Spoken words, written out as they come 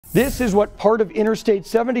This is what part of Interstate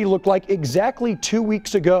 70 looked like exactly 2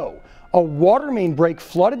 weeks ago. A water main break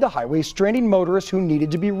flooded the highway, stranding motorists who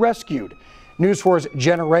needed to be rescued. News 4's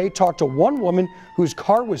Jenna Ray talked to one woman whose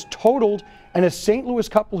car was totaled and a St. Louis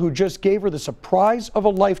couple who just gave her the surprise of a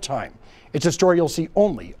lifetime. It's a story you'll see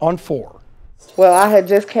only on 4. Well, I had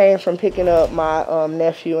just came from picking up my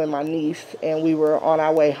nephew and my niece, and we were on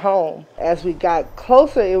our way home. As we got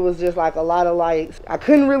closer, it was just like a lot of lights. I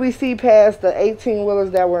couldn't really see past the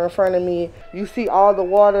 18-wheelers that were in front of me. You see all the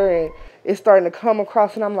water, and it's starting to come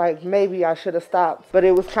across, and I'm like, maybe I should have stopped. But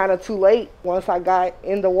it was kind of too late. Once I got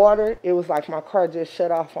in the water, it was like my car just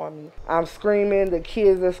shut off on me. I'm screaming, the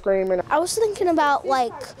kids are screaming. I was thinking about,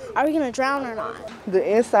 like, are we gonna drown or not?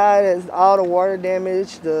 The inside is all the water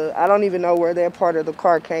damage. I don't even know where that part of the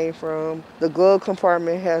car came from. The glove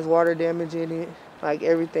compartment has water damage in it. Like,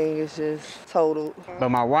 everything is just totaled. But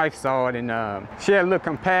my wife saw it, and she had a little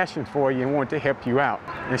compassion for you and wanted to help you out.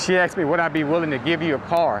 And she asked me, would I be willing to give you a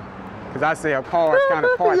car? Because I say a car is kind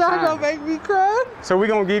of part-time. Y'all gonna make me cry? So we're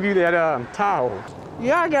gonna give you that towel.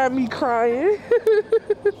 Y'all got me crying.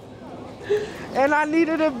 And I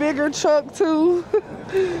needed a bigger truck too.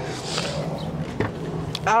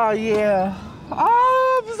 Oh yeah.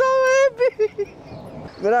 Oh, I'm so happy.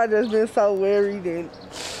 But I just been so worried, and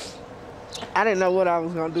I didn't know what I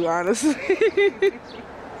was gonna do, honestly.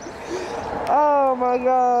 Oh my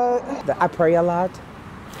God. I pray a lot.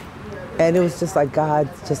 And it was just like God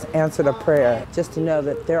just answered a prayer, just to know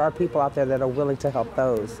that there are people out there that are willing to help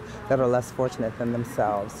those that are less fortunate than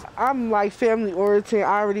themselves. I'm like family oriented.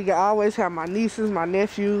 I always have my nieces, my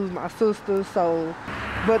nephews, my sisters, so.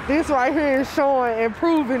 But this right here is showing and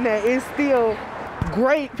proving that it's still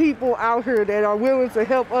great people out here that are willing to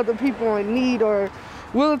help other people in need or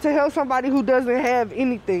willing to help somebody who doesn't have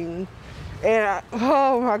anything. And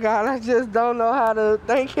oh my God, I just don't know how to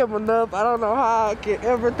thank him enough. I don't know how I can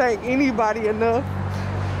ever thank anybody enough.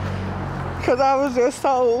 Because I was just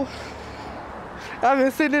so, I've been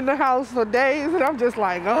sitting in the house for days, and I'm just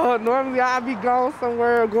like, oh, normally I'd be gone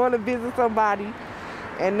somewhere or going to visit somebody.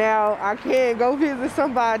 And now I can't go visit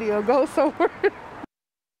somebody or go somewhere.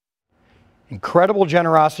 Incredible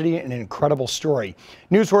generosity and an incredible story.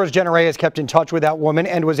 News 4's Jenna Ray has kept in touch with that woman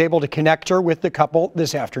and was able to connect her with the couple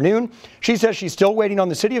this afternoon. She says she's still waiting on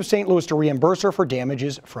the city of St. Louis to reimburse her for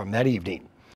damages from that evening.